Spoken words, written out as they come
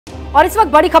और इस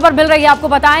वक्त बड़ी खबर मिल रही है, आपको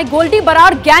बताएं गोल्डी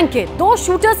बराड़ गैंग के 2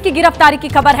 शूटर्स की गिरफ्तारी की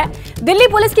खबर है। दिल्ली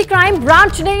पुलिस की क्राइम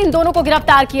ब्रांच ने इन दोनों को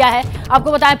गिरफ्तार किया है।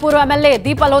 आपको बताएं पूर्व एमएलए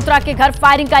दीप मल्होत्रा के घर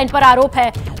फायरिंग का इन पर आरोप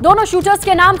है। दोनों शूटर्स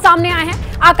के नाम सामने आए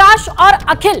हैं। आकाश और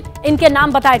अखिल इनके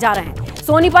नाम बताए जा रहे हैं।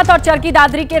 सोनीपत और चरखी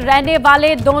दादरी के रहने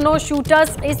वाले दोनों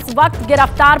शूटर्स इस वक्त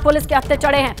गिरफ्तार पुलिस के हत्थे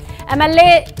चढ़े हैं।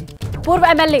 पूर्व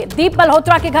एमएलए दीप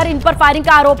मल्होत्रा के घर इन पर फायरिंग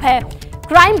का आरोप है।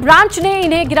 क्राइम ब्रांच ने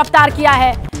इन्हें गिरफ्तार किया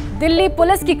है। दिल्ली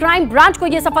पुलिस की क्राइम ब्रांच को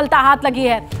यह सफलता हाथ लगी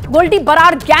है। गोल्डी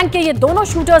बराड़ गैंग के ये दोनों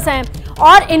शूटर्स हैं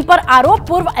और इन पर आरोप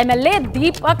पूर्व एमएलए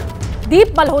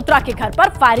दीप मल्होत्रा के घर पर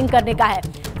फायरिंग करने का है।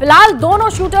 फिलहाल दोनों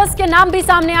शूटर्स के नाम भी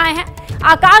सामने आए हैं।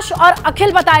 आकाश और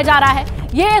अखिल बताया जा रहा है।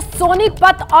 ये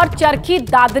सोनीपत और चरखी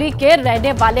दादरी के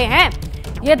रहने वाले हैं।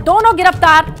 ये दोनों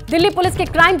गिरफ्तार। दिल्ली पुलिस की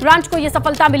क्राइम ब्रांच को यह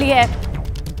सफलता मिली है।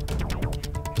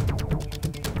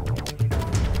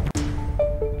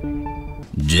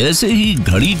 जैसे ही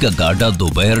घड़ी का काटा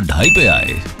दोपहर 2:30 पे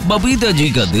आए, बबीता जी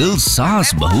का दिल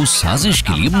सास बहू साजिश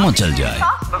के लिए मचल जाए।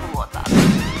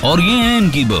 और ये है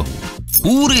इनकी बहू,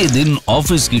 पूरे दिन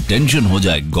ऑफिस की टेंशन हो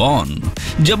जाए गॉन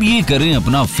जब ये करें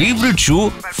अपना फेवरेट शो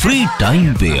फ्री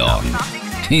टाइम पे ऑन।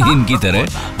 इनकी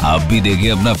तरह आप भी देखें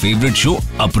अपना फेवरेट शो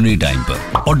अपने टाइम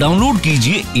पर और डाउनलोड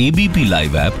कीजिए एबीपी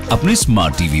लाइव ऐप अपने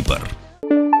स्मार्ट टीवी पर।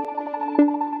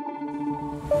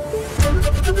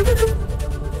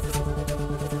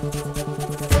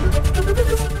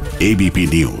 एबीपी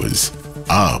न्यूज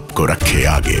आपको रखे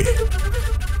आगे।